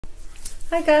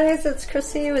Hi guys, it's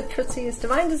Chrissie with Chrissie's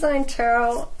Divine Design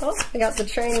Tarot. Oh, I got the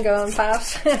train going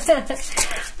fast.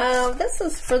 This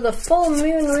is for the full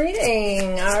moon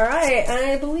reading. Alright,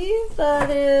 and I believe that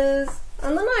is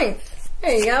on the 9th.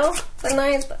 There you go, the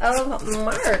 9th of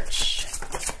March.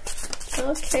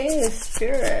 Okay,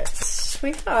 spirits.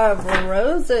 We have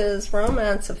roses,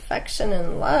 romance, affection,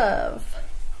 and love.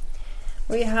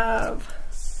 We have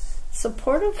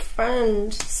supportive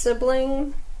friend,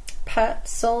 sibling, pet,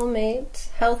 soulmate,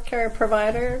 healthcare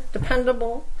provider,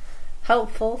 dependable,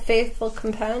 helpful, faithful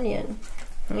companion.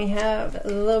 We have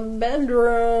the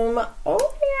bedroom.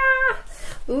 Oh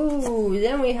yeah! Ooh,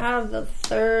 then we have the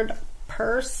third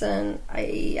person.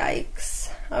 Yikes.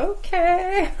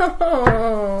 Okay.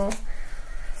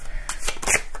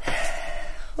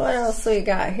 What else we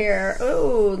got here?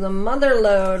 Ooh, the mother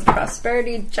lode,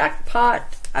 prosperity jackpot.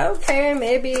 Okay,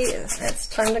 maybe it's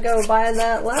time to go buy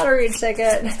that lottery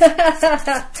ticket.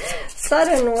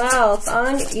 Sudden wealth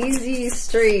on easy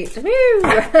street.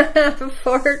 Woo!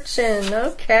 Fortune.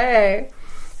 Okay.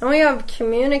 And we have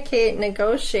communicate,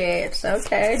 negotiate.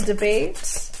 Okay, debate,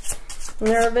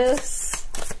 nervous,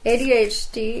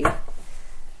 ADHD,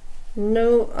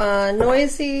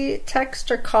 noisy,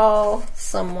 text or call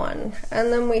someone.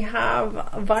 And then we have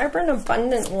a vibrant,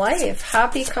 abundant life,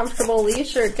 happy, comfortable,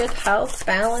 leisure, good health,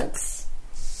 balance.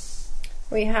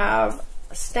 We have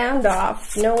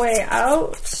standoff, no way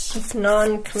out,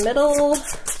 non-committal,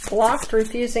 blocked,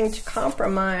 refusing to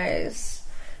compromise.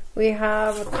 We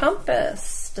have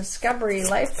compass, discovery,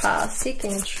 life path,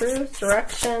 seeking truth,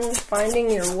 direction, finding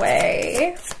your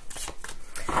way.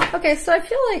 Okay, so I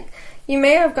feel like you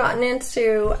may have gotten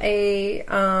into a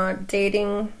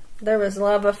dating. There was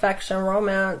love, affection,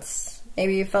 romance.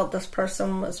 Maybe you felt this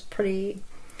person was pretty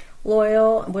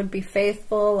loyal, would be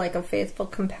faithful, like a faithful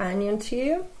companion to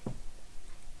you.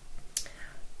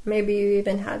 Maybe you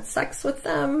even had sex with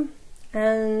them,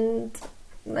 and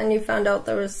then you found out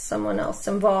there was someone else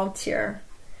involved here.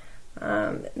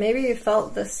 Maybe you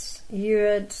felt this, you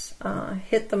had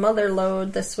hit the mother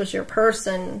lode, this was your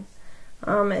person,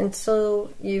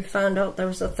 until you found out there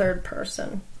was a third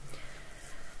person.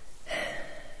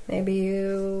 Maybe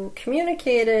you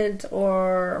communicated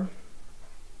or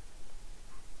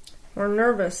were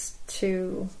nervous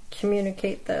to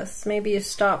communicate this. Maybe you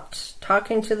stopped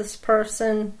talking to this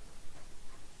person.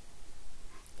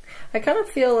 I kind of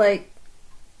feel like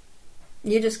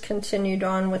you just continued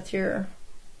on with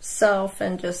yourself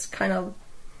and just kind of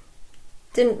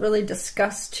didn't really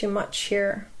discuss too much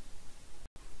here.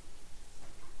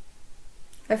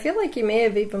 I feel like you may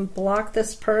have even blocked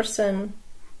this person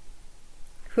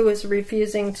who is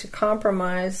refusing to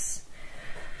compromise.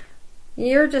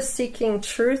 You're just seeking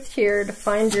truth here to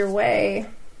find your way.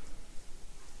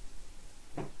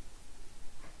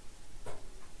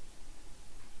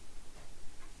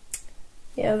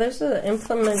 Yeah, there's an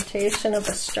implementation of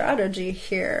a strategy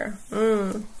here.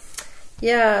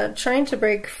 Yeah, trying to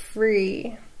break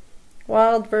free.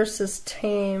 Wild versus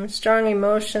tame. Strong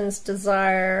emotions,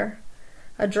 desire.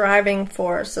 A driving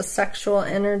force, a sexual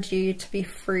energy to be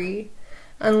free,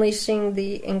 unleashing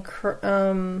the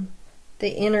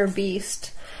inner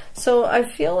beast. So I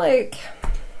feel like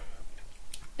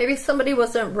maybe somebody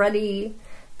wasn't ready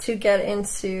to get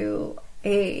into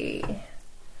a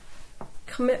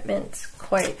commitment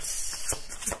quite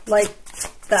like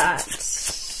that.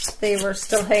 They were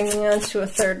still hanging on to a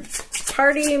third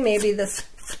party. Maybe this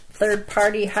third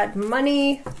party had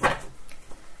money.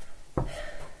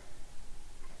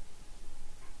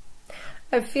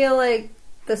 I feel like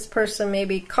this person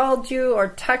maybe called you or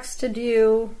texted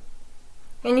you,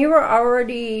 and you were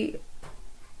already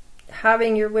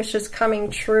having your wishes coming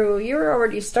true. You were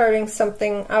already starting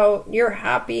something out. You're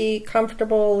happy,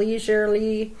 comfortable,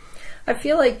 leisurely. I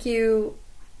feel like you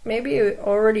maybe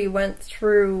already went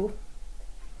through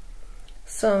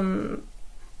some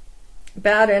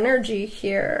bad energy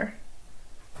here.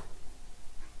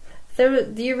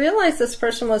 You realize this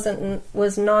person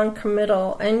was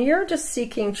non-committal, and you're just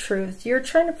seeking truth. You're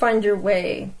trying to find your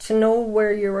way, to know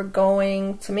where you were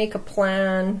going, to make a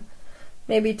plan,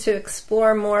 maybe to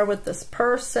explore more with this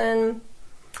person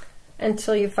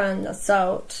until you find this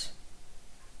out.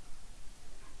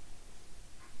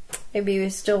 Maybe you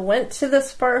still went to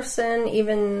this person,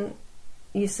 even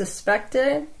you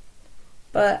suspected,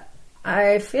 but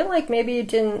I feel like maybe you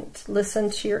didn't listen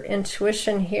to your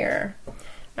intuition here.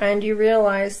 And you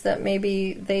realize that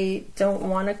maybe they don't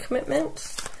want a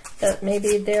commitment, that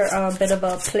maybe they're a bit of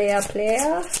a player.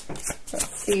 Let's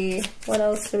see, what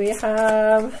else do we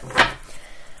have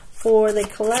for the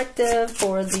collective,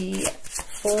 for the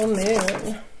full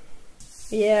moon?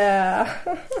 Yeah,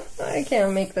 I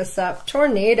can't make this up.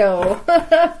 Tornado.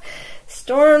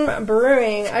 Storm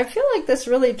brewing. I feel like this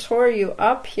really tore you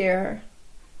up here.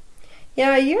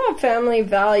 Yeah, you have family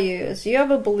values. You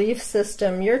have a belief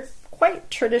system. You're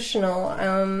quite traditional.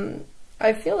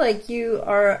 I feel like you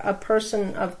are a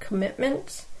person of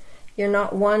commitment. You're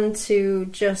not one to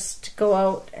just go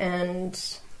out and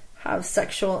have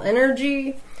sexual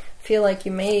energy. I feel like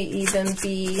you may even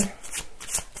be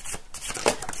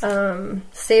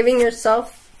saving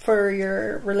yourself for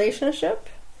your relationship.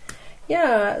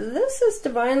 Yeah, this is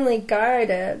divinely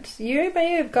guided. You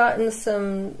may have gotten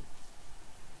some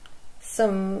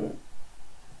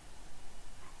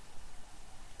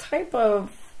type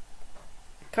of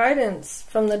guidance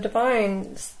from the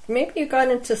divine. Maybe you got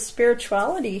into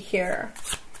spirituality here.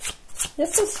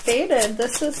 This is fated.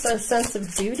 This is a sense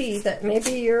of duty that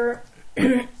maybe you're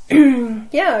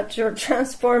yeah, you're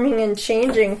transforming and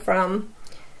changing from.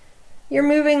 You're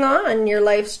moving on your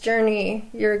life's journey.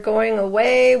 You're going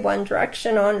away one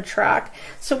direction on track.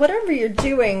 So whatever you're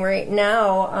doing right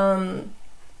now,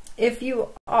 if you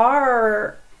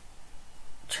are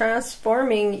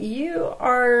transforming, you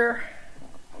are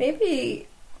maybe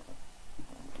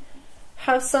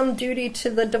have some duty to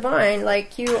the divine,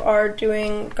 like you are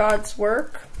doing God's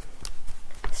work,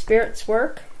 Spirit's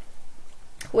work,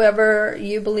 whoever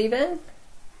you believe in.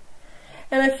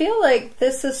 And I feel like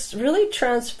this has really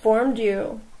transformed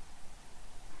you.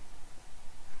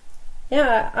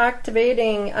 Yeah,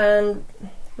 activating and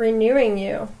renewing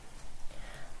you.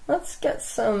 Let's get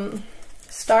some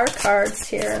star cards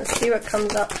here and see what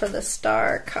comes up for the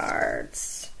star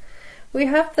cards. We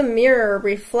have the mirror,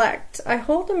 reflect. I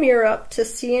hold the mirror up to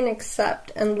see and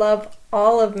accept and love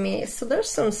all of me. So there's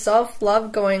some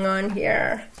self-love going on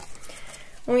here.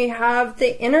 We have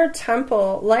the inner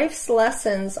temple, life's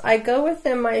lessons. I go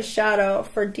within my shadow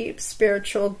for deep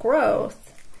spiritual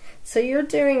growth. So you're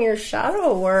doing your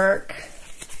shadow work.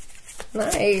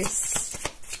 Nice.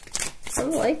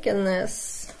 I'm liking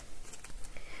this.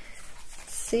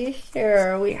 Let's see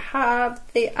here. We have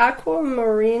the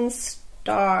aquamarine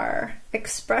star.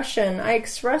 Expression. I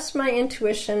express my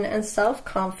intuition and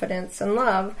self-confidence and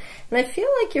love. And I feel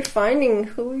like you're finding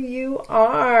who you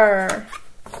are.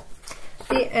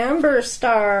 The amber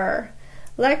star.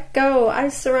 Let go. I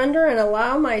surrender and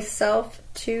allow myself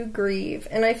to grieve.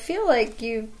 And I feel like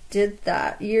you did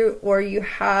that. You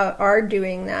are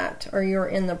doing that, or you're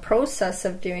in the process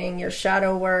of doing your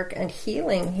shadow work and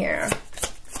healing here.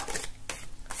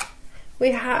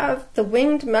 We have the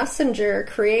winged messenger,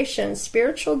 creation.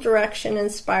 Spiritual direction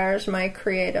inspires my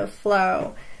creative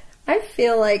flow. I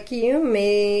feel like you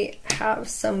may have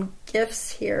some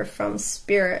gifts here from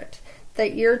Spirit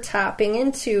that you're tapping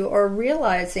into or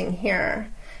realizing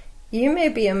here. You may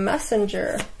be a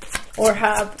messenger or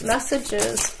have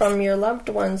messages from your loved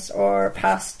ones or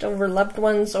passed over loved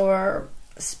ones or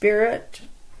spirit.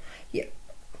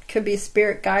 Could be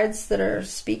spirit guides that are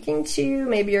speaking to you.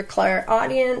 Maybe you're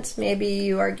clairaudient. Maybe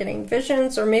you are getting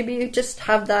visions, or maybe you just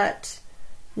have that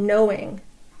knowing,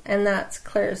 and that's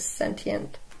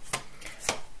clairsentient.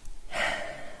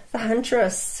 The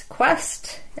Huntress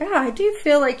quest. Yeah, I do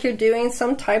feel like you're doing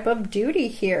some type of duty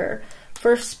here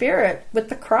for Spirit with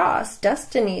the cross,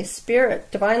 destiny,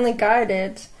 Spirit, divinely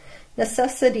guided,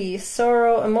 necessity,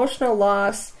 sorrow, emotional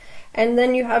loss, and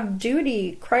then you have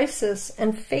duty, crisis,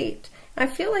 and fate. I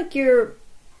feel like you're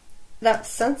that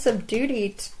sense of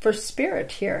duty for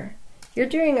Spirit here. You're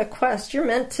doing a quest. You're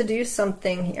meant to do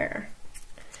something here.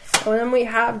 And then we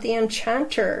have the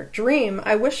enchanter, dream.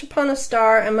 I wish upon a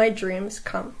star and my dreams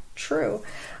come true.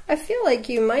 I feel like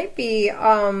you might be, you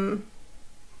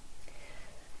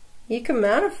can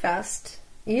manifest.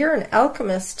 You're an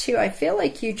alchemist too. I feel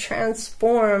like you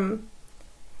transform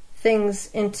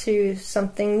things into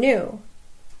something new.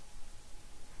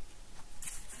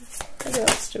 What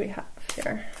else do we have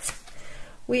here?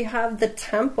 We have the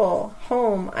temple,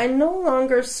 home. I no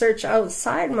longer search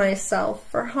outside myself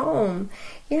for home.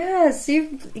 Yes,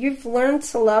 you've learned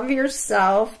to love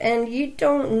yourself and you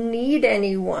don't need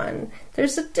anyone.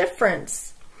 There's a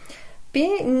difference.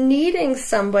 Needing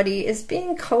somebody is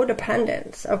being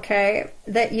codependent, okay?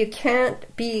 That you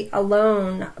can't be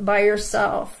alone by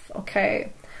yourself,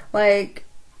 okay? Like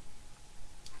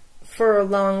for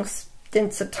long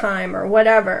stints of time or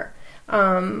whatever.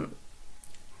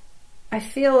 I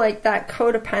feel like that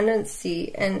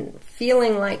codependency and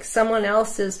feeling like someone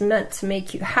else is meant to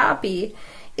make you happy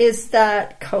is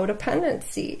that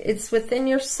codependency. It's within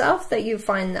yourself that you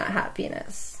find that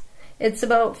happiness. It's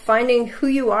about finding who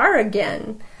you are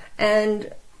again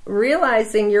and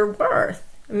realizing your worth.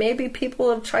 Maybe people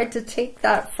have tried to take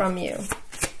that from you.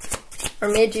 or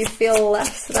made you feel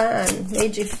less than,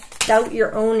 made you doubt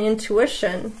your own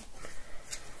intuition.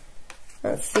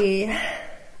 Let's see.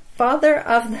 Father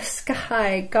of the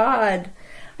sky, God,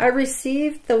 I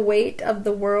received the weight of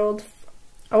the world.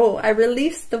 Oh, I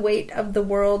released the weight of the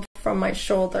world from my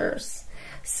shoulders.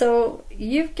 So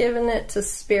you've given it to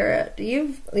Spirit.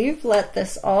 You've let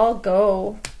this all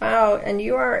go. Wow, and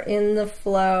you are in the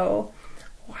flow.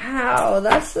 Wow,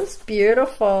 that's just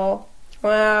beautiful.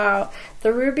 Wow,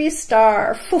 the ruby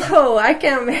star, flow, I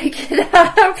can't make it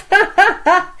up.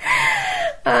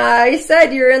 I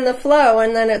said you're in the flow,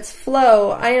 and then it's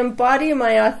flow. I embody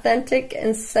my authentic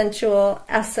and sensual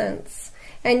essence.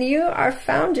 And you are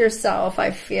found yourself,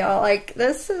 I feel. Like,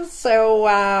 this is so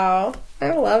wow.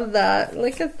 I love that.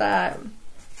 Look at that.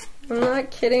 I'm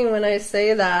not kidding when I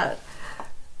say that.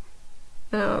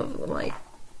 Oh, my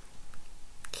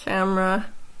camera.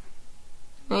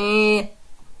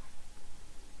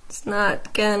 It's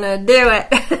not gonna do it.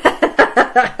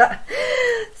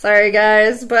 Sorry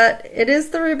guys, but it is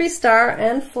the ruby star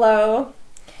and flow.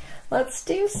 Let's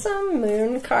do some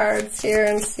moon cards here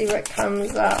and see what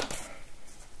comes up.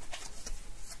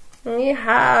 We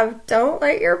have, don't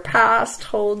let your past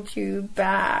hold you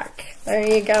back. There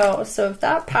you go. So if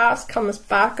that past comes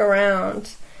back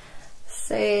around,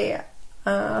 say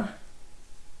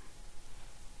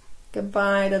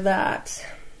goodbye to that.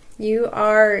 You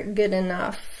are good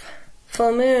enough.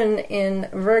 Full moon in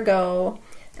Virgo,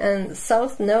 and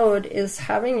South Node is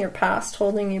having your past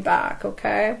holding you back,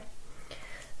 okay?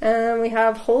 And we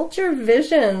have hold your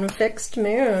vision, fixed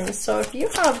moon. So if you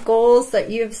have goals that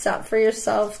you've set for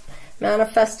yourself,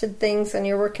 manifested things, and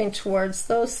you're working towards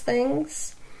those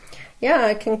things,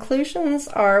 yeah, conclusions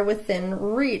are within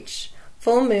reach.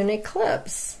 Full moon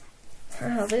eclipse.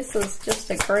 Wow, this is just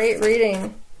a great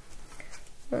reading.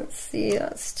 Let's see,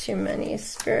 that's too many.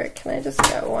 Spirit, can I just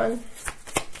get one?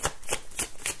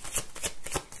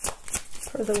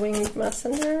 For the winged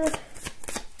messenger.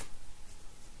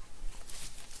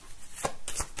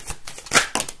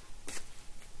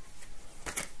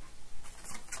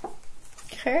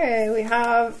 Okay, we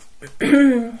have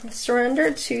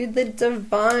surrender to the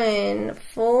divine,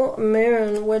 full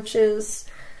moon, which is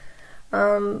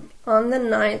on the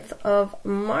 9th of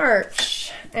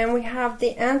March. And we have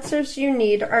the answers you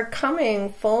need are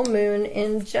coming, full moon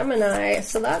in Gemini.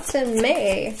 So that's in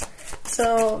May.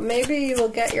 So maybe you will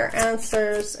get your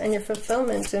answers and your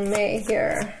fulfillment in May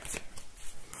here.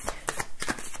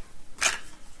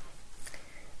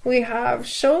 We have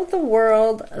show the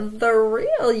world the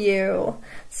real you.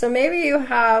 So maybe you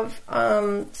have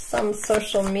some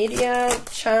social media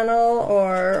channel,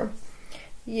 or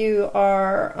you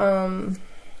are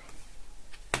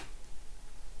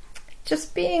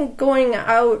just going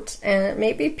out, and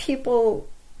maybe people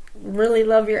really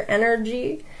love your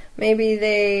energy. Maybe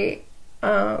they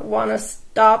want to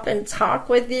stop and talk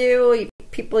with you,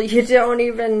 people you don't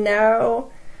even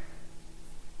know.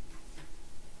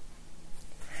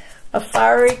 A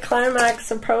fiery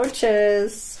climax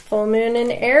approaches. Full moon in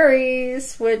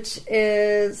Aries, which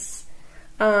is,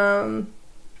 I'm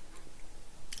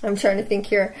trying to think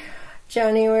here,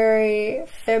 January,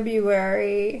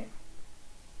 February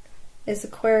is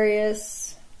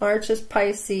Aquarius, March is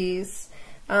Pisces,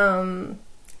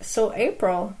 so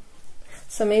April.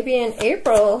 So maybe in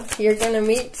April you're going to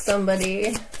meet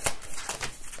somebody.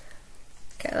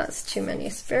 Okay, that's too many.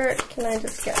 Spirit, can I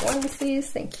just get one, please?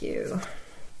 Thank you.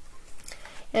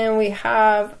 And we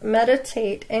have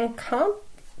meditate and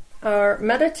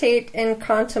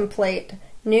contemplate,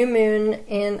 new moon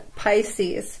in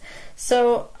Pisces.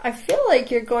 So I feel like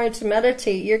you're going to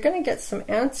meditate. You're going to get some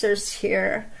answers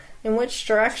here in which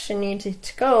direction you need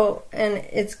to go, and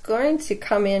it's going to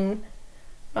come in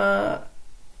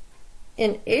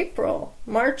April,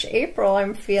 March, April.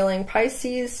 I'm feeling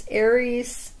Pisces,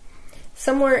 Aries,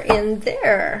 somewhere in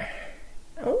there.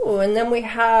 Oh, and then we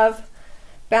have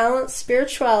balance,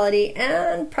 spirituality,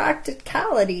 and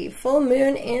practicality. Full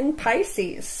moon in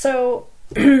Pisces. So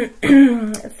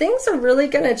things are really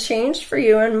going to change for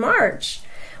you in March,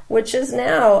 which is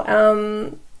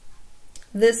now.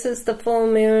 This is the full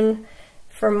moon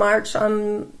for March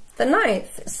on the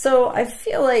 9th. So I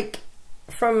feel like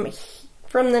from the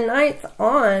 9th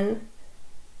on,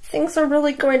 things are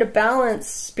really going to balance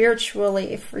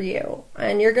spiritually for you.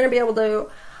 And you're going to be able to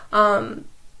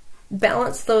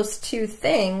balance those two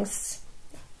things,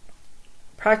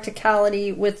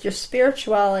 practicality with your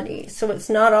spirituality. So it's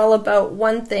not all about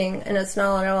one thing and it's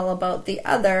not all about the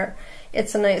other.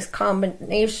 It's a nice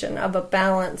combination of a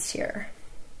balance here.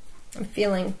 I'm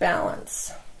feeling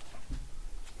balance.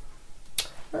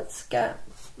 Let's get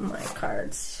my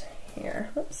cards here.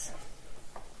 Oops.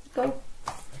 Go.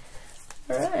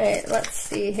 All right, let's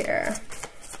see here.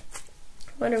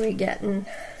 What are we getting?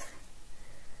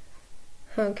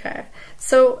 Okay,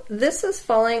 so this is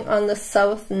falling on the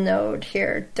south node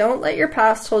here. Don't let your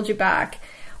past hold you back.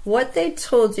 What they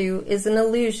told you is an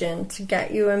illusion to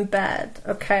get you in bed,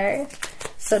 okay?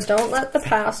 So don't let the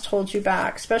past hold you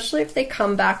back, especially if they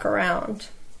come back around.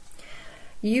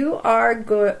 You are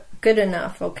good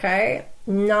enough, okay?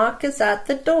 Knock is at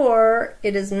the door.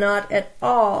 It is not at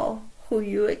all who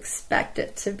you expect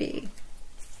it to be.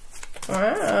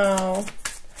 Wow.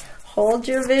 Hold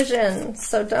your vision.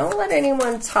 So don't let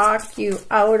anyone talk you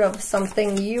out of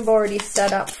something you've already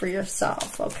set up for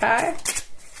yourself, okay?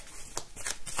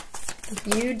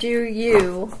 You do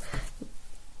you.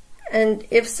 And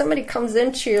if somebody comes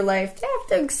into your life, they have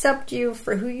to accept you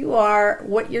for who you are,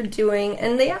 what you're doing,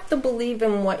 and they have to believe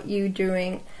in what you're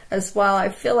doing as well. I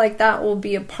feel like that will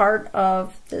be a part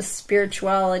of this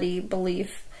spirituality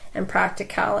belief and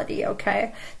practicality,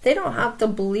 okay? They don't have to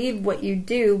believe what you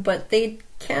do, but they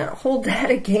can't hold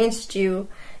that against you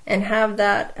and have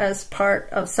that as part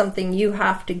of something you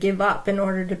have to give up in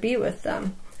order to be with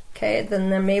them, okay?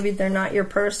 Then maybe they're not your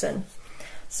person.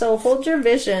 So hold your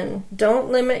vision. Don't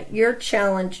limit your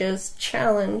challenges.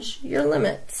 Challenge your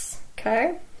limits,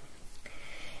 okay?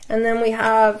 And then we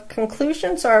have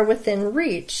conclusions are within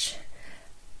reach.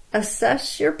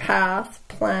 Assess your path.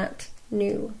 Plant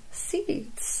new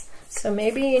seeds. So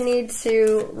maybe you need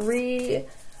to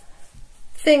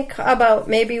think about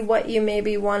maybe what you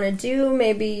maybe want to do.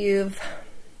 Maybe you've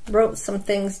wrote some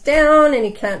things down and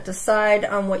you can't decide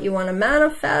on what you want to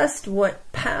manifest, what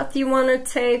path you want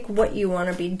to take, what you want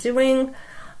to be doing.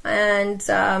 And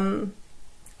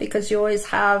because you always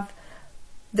have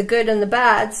the good and the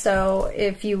bad, so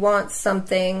if you want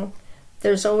something,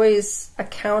 there's always a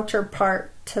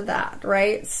counterpart to that,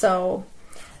 right? So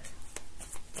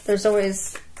there's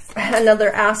always another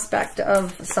aspect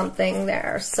of something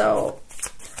there. So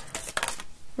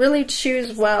really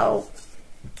choose well.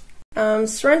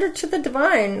 Surrender to the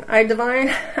divine.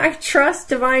 I trust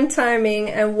divine timing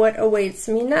and what awaits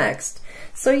me next.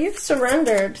 So you've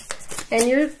surrendered and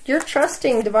you're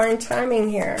trusting divine timing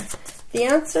here. The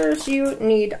answers you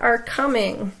need are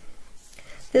coming.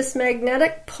 This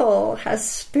magnetic pull has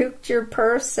spooked your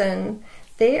person.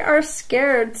 They are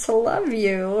scared to love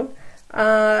you.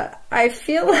 I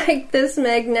feel like this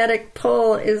magnetic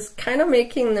pull is kind of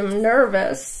making them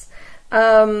nervous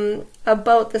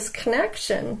about this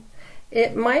connection.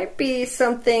 It might be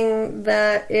something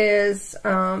that is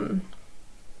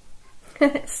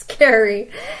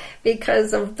scary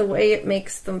because of the way it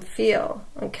makes them feel,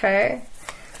 okay?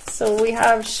 So we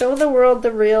have show the world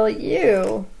the real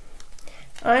you.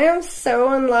 I am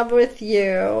so in love with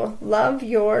you. Love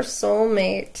your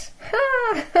soulmate.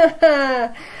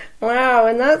 Wow,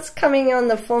 and that's coming on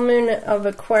the full moon of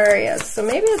Aquarius. So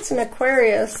maybe it's an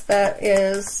Aquarius that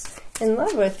is in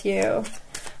love with you.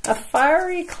 A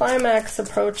fiery climax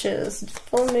approaches.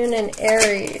 Full moon in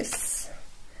Aries.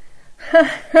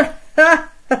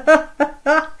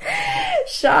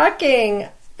 Shocking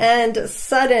and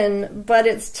sudden, but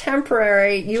it's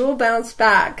temporary. You will bounce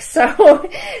back. So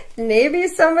maybe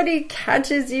somebody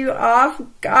catches you off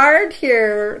guard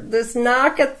here. This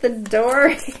knock at the door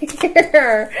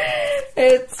here.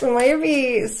 It's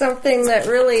maybe something that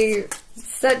really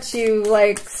sets you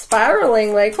like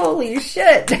spiraling, like holy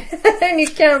shit, and you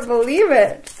can't believe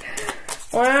it.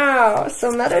 Wow.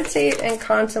 So meditate and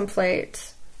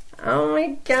contemplate. Oh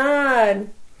my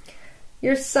God.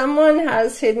 Your someone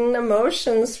has hidden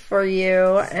emotions for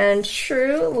you and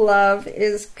true love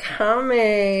is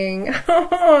coming.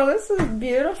 Oh, this is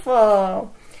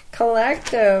beautiful.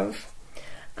 Collective.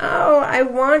 Oh, I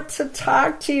want to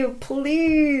talk to you,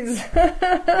 please.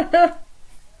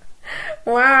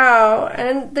 Wow,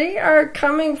 and they are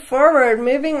coming forward,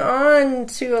 moving on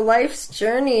to a life's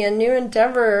journey, a new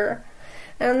endeavor.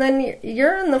 And then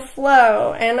you're in the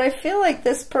flow, and I feel like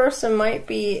this person might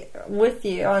be with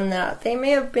you on that. They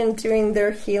may have been doing their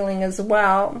healing as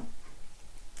well.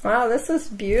 Wow, this is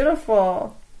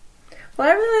beautiful. Well,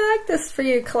 I really like this for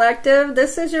you, collective.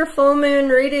 This is your full moon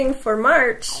reading for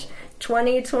March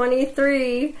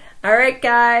 2023. All right,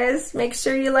 guys, make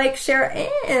sure you like, share,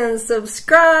 and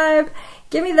subscribe.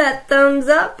 Give me that thumbs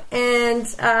up, and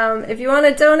if you want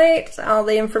to donate, all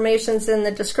the information's in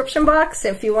the description box.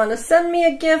 If you want to send me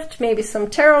a gift, maybe some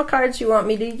tarot cards you want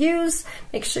me to use,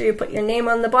 make sure you put your name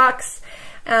on the box.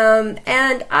 And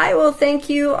I will thank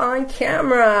you on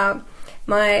camera.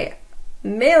 My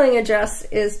mailing address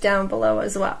is down below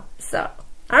as well. So,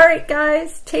 all right,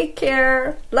 guys, take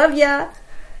care. Love ya,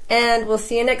 and we'll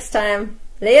see you next time.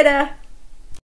 Later.